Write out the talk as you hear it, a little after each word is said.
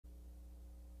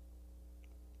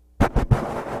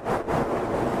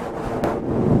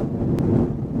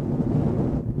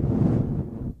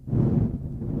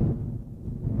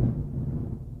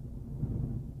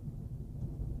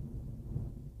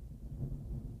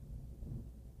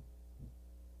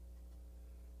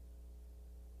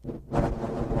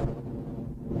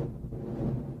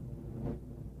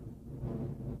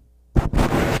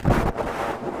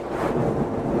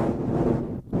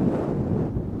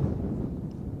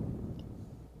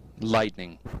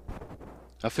Lightning.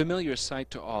 A familiar sight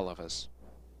to all of us.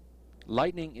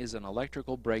 Lightning is an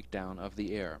electrical breakdown of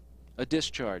the air, a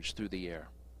discharge through the air.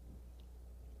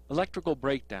 Electrical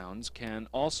breakdowns can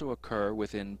also occur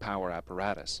within power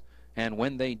apparatus, and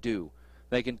when they do,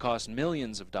 they can cost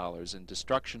millions of dollars in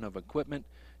destruction of equipment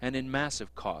and in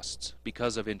massive costs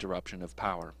because of interruption of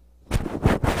power.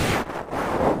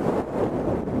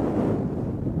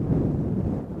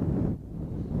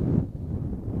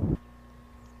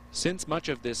 Since much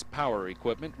of this power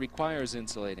equipment requires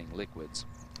insulating liquids,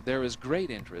 there is great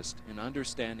interest in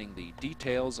understanding the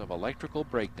details of electrical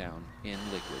breakdown in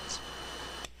liquids.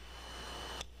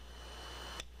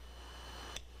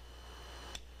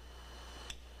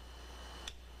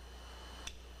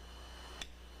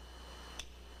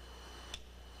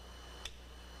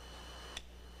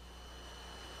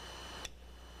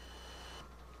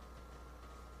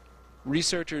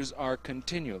 Researchers are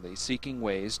continually seeking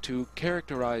ways to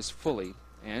characterize fully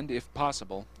and, if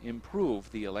possible,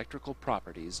 improve the electrical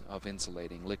properties of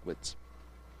insulating liquids.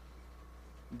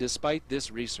 Despite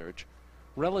this research,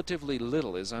 relatively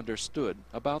little is understood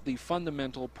about the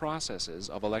fundamental processes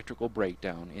of electrical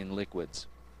breakdown in liquids.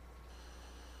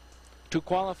 To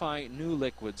qualify new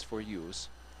liquids for use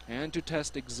and to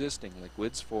test existing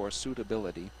liquids for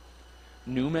suitability,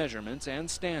 new measurements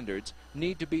and standards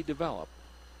need to be developed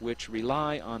which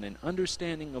rely on an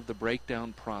understanding of the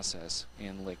breakdown process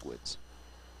in liquids.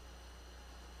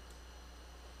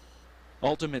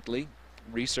 Ultimately,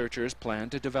 researchers plan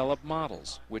to develop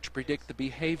models which predict the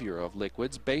behavior of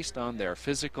liquids based on their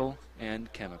physical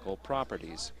and chemical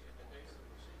properties.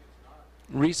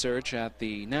 Research at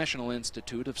the National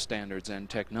Institute of Standards and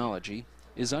Technology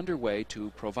is underway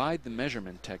to provide the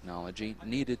measurement technology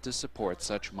needed to support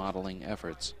such modeling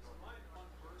efforts.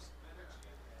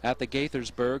 At the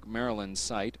Gaithersburg, Maryland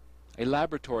site, a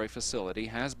laboratory facility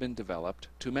has been developed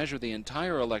to measure the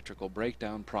entire electrical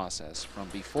breakdown process from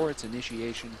before its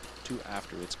initiation to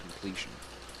after its completion.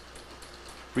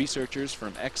 Researchers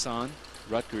from Exxon,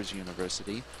 Rutgers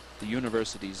University, the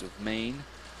universities of Maine,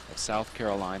 of South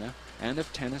Carolina, and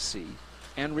of Tennessee,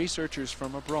 and researchers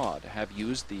from abroad have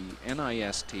used the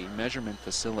NIST measurement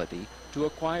facility to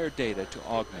acquire data to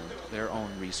augment their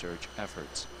own research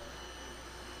efforts.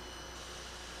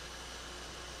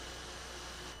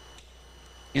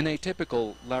 In a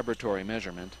typical laboratory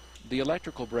measurement, the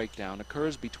electrical breakdown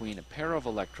occurs between a pair of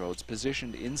electrodes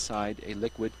positioned inside a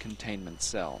liquid containment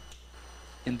cell.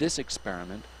 In this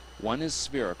experiment, one is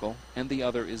spherical and the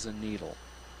other is a needle.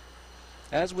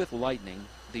 As with lightning,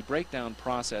 the breakdown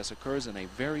process occurs in a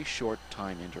very short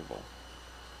time interval.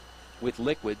 With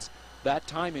liquids, that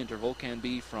time interval can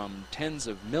be from tens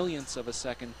of millionths of a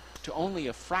second to only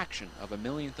a fraction of a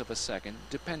millionth of a second,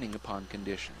 depending upon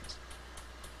conditions.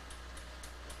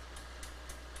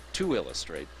 To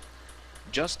illustrate,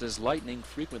 just as lightning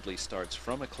frequently starts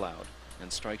from a cloud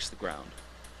and strikes the ground,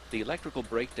 the electrical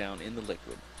breakdown in the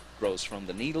liquid grows from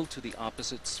the needle to the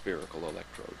opposite spherical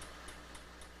electrode.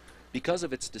 Because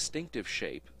of its distinctive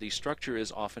shape, the structure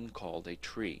is often called a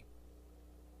tree.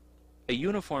 A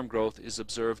uniform growth is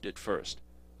observed at first,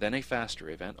 then a faster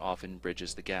event often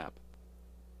bridges the gap.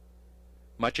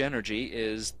 Much energy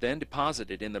is then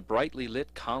deposited in the brightly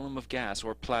lit column of gas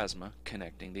or plasma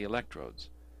connecting the electrodes.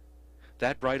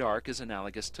 That bright arc is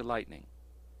analogous to lightning.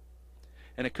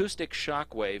 An acoustic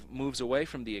shock wave moves away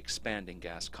from the expanding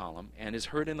gas column and is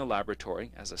heard in the laboratory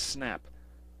as a snap.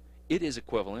 It is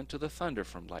equivalent to the thunder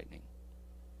from lightning.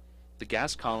 The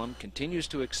gas column continues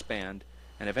to expand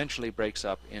and eventually breaks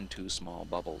up into small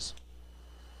bubbles.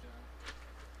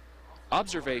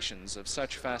 Observations of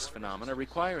such fast phenomena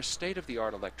require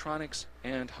state-of-the-art electronics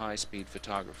and high-speed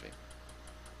photography.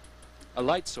 A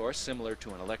light source similar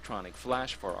to an electronic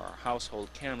flash for our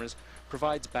household cameras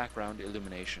provides background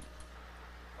illumination.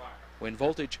 When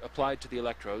voltage applied to the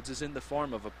electrodes is in the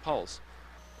form of a pulse,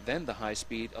 then the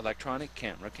high-speed electronic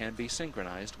camera can be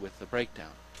synchronized with the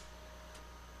breakdown.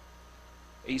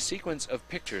 A sequence of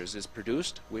pictures is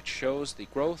produced which shows the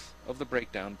growth of the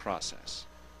breakdown process.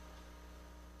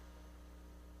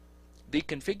 The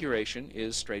configuration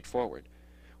is straightforward.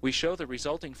 We show the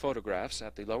resulting photographs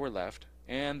at the lower left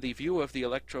and the view of the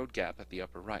electrode gap at the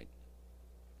upper right.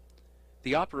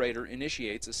 The operator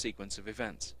initiates a sequence of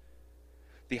events.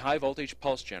 The high-voltage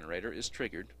pulse generator is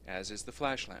triggered, as is the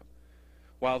flash lamp.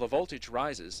 While the voltage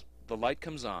rises, the light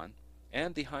comes on,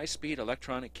 and the high-speed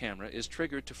electronic camera is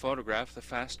triggered to photograph the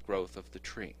fast growth of the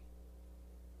tree.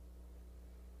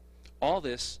 All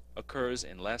this occurs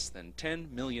in less than 10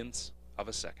 millionths of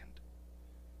a second.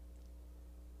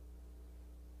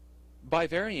 By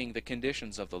varying the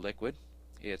conditions of the liquid,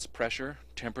 its pressure,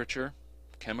 temperature,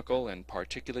 chemical and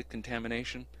particulate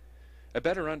contamination, a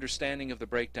better understanding of the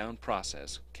breakdown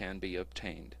process can be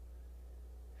obtained.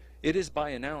 It is by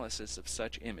analysis of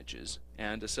such images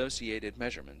and associated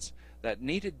measurements that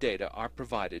needed data are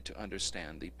provided to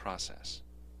understand the process.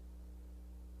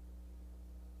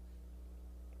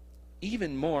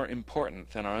 Even more important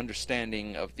than our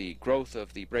understanding of the growth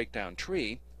of the breakdown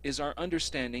tree is our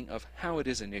understanding of how it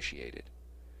is initiated.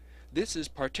 This is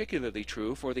particularly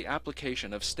true for the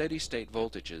application of steady-state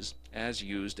voltages as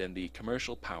used in the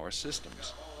commercial power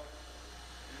systems.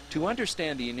 To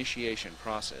understand the initiation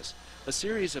process, a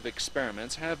series of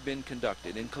experiments have been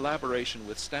conducted in collaboration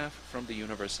with staff from the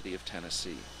University of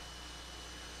Tennessee.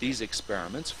 These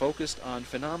experiments focused on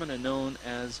phenomena known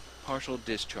as partial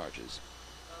discharges.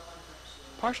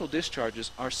 Partial discharges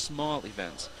are small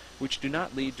events which do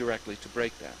not lead directly to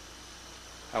breakdown.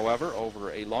 However,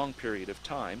 over a long period of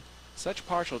time, such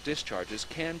partial discharges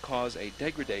can cause a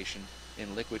degradation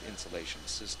in liquid insulation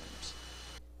systems.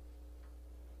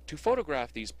 To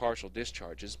photograph these partial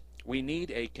discharges, we need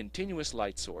a continuous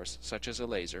light source, such as a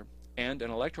laser, and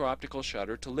an electro-optical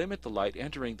shutter to limit the light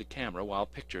entering the camera while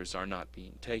pictures are not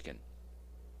being taken.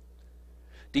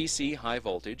 DC high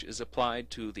voltage is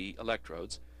applied to the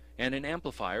electrodes, and an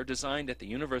amplifier designed at the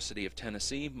University of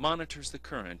Tennessee monitors the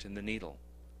current in the needle.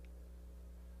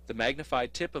 The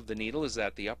magnified tip of the needle is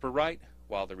at the upper right,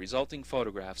 while the resulting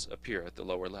photographs appear at the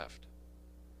lower left.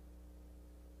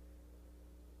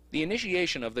 The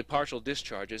initiation of the partial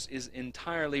discharges is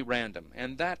entirely random,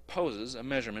 and that poses a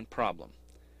measurement problem.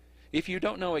 If you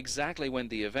don't know exactly when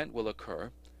the event will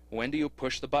occur, when do you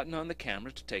push the button on the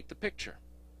camera to take the picture?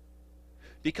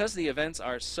 Because the events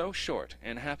are so short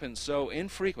and happen so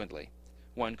infrequently,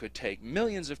 one could take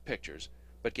millions of pictures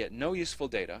but get no useful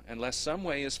data unless some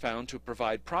way is found to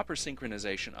provide proper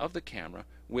synchronization of the camera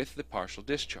with the partial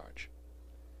discharge.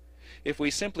 If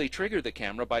we simply trigger the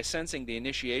camera by sensing the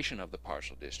initiation of the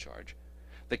partial discharge,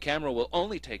 the camera will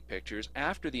only take pictures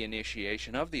after the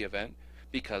initiation of the event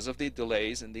because of the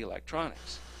delays in the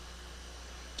electronics.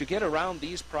 To get around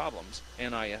these problems,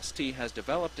 NIST has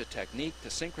developed a technique to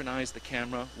synchronize the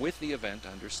camera with the event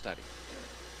under study.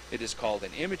 It is called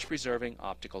an image-preserving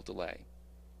optical delay.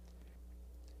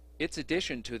 Its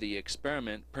addition to the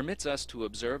experiment permits us to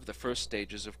observe the first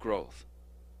stages of growth.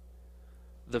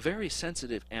 The very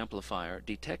sensitive amplifier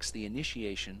detects the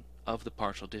initiation of the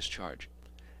partial discharge.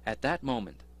 At that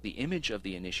moment, the image of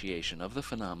the initiation of the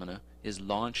phenomena is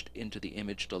launched into the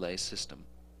image delay system.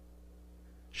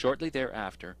 Shortly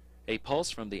thereafter, a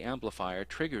pulse from the amplifier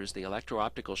triggers the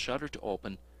electro-optical shutter to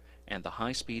open and the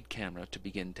high-speed camera to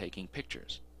begin taking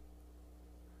pictures.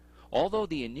 Although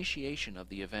the initiation of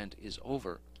the event is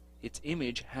over, its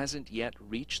image hasn't yet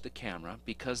reached the camera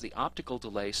because the optical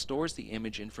delay stores the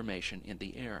image information in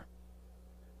the air.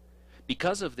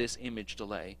 Because of this image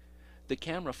delay, the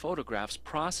camera photographs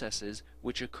processes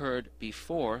which occurred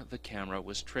before the camera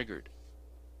was triggered.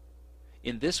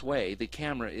 In this way, the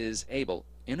camera is able,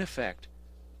 in effect,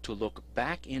 to look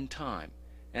back in time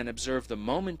and observe the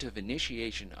moment of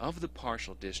initiation of the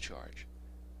partial discharge,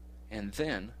 and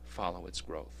then follow its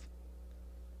growth.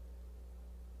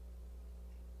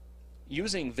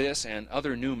 Using this and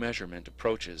other new measurement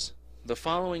approaches, the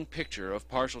following picture of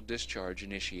partial discharge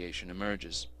initiation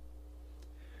emerges.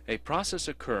 A process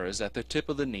occurs at the tip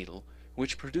of the needle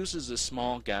which produces a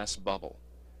small gas bubble.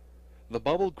 The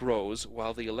bubble grows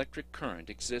while the electric current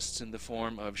exists in the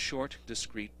form of short,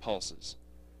 discrete pulses.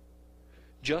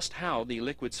 Just how the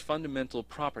liquid's fundamental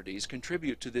properties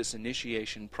contribute to this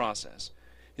initiation process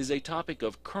is a topic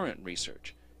of current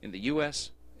research in the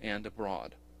U.S. and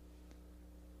abroad.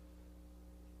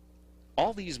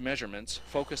 All these measurements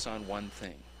focus on one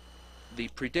thing: the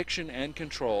prediction and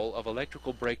control of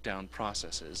electrical breakdown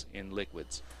processes in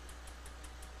liquids.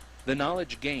 The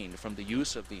knowledge gained from the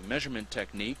use of the measurement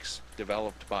techniques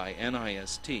developed by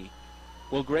NIST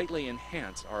will greatly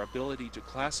enhance our ability to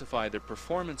classify the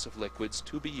performance of liquids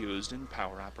to be used in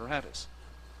power apparatus.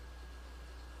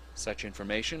 Such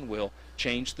information will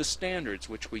change the standards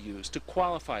which we use to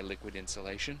qualify liquid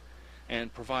insulation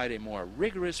and provide a more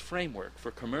rigorous framework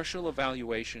for commercial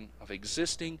evaluation of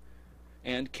existing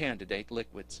and candidate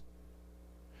liquids.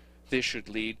 This should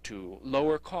lead to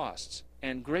lower costs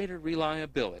and greater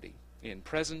reliability in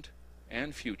present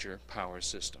and future power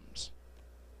systems.